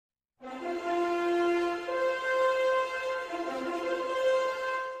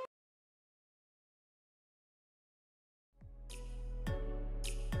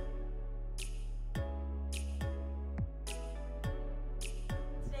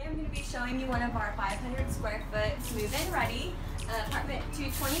I'm going to be showing you one of our 500 square foot move-in ready apartment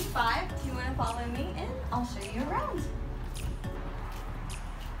 225. If you want to follow me in, I'll show you around.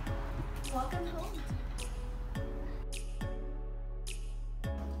 Welcome home.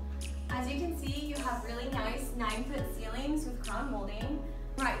 As you can see, you have really nice 9-foot ceilings with crown molding.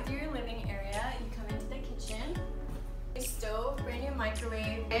 Right through your living area, you come into the kitchen. A stove, brand new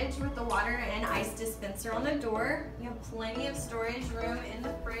microwave, fridge with the water and ice dispenser on the door. You have plenty of storage room in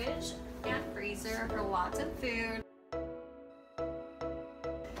the fridge and freezer for lots of food.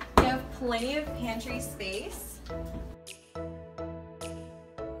 You have plenty of pantry space.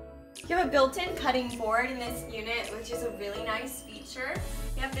 You have a built-in cutting board in this unit, which is a really nice feature.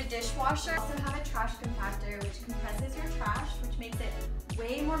 You have the dishwasher. You also have a trash compactor, which compresses your trash, which makes it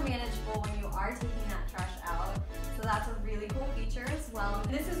way more manageable when you are taking that trash out. So that's a really cool feature as well.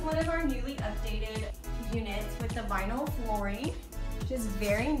 This is one of our newly updated units with the vinyl flooring, which is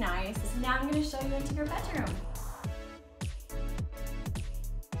very nice. Now I'm going to show you into your bedroom.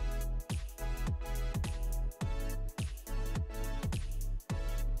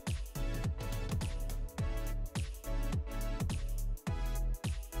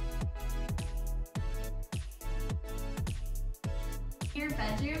 In your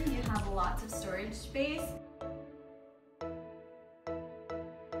bedroom, you have lots of storage space.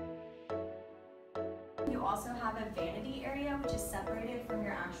 You also have a vanity area, which is separated from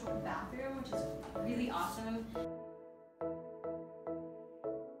your actual bathroom, which is really awesome.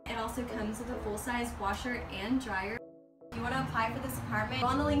 It also comes with a full-size washer and dryer. If you want to apply for this apartment, go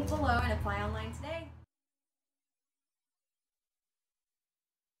on the link below and apply online today.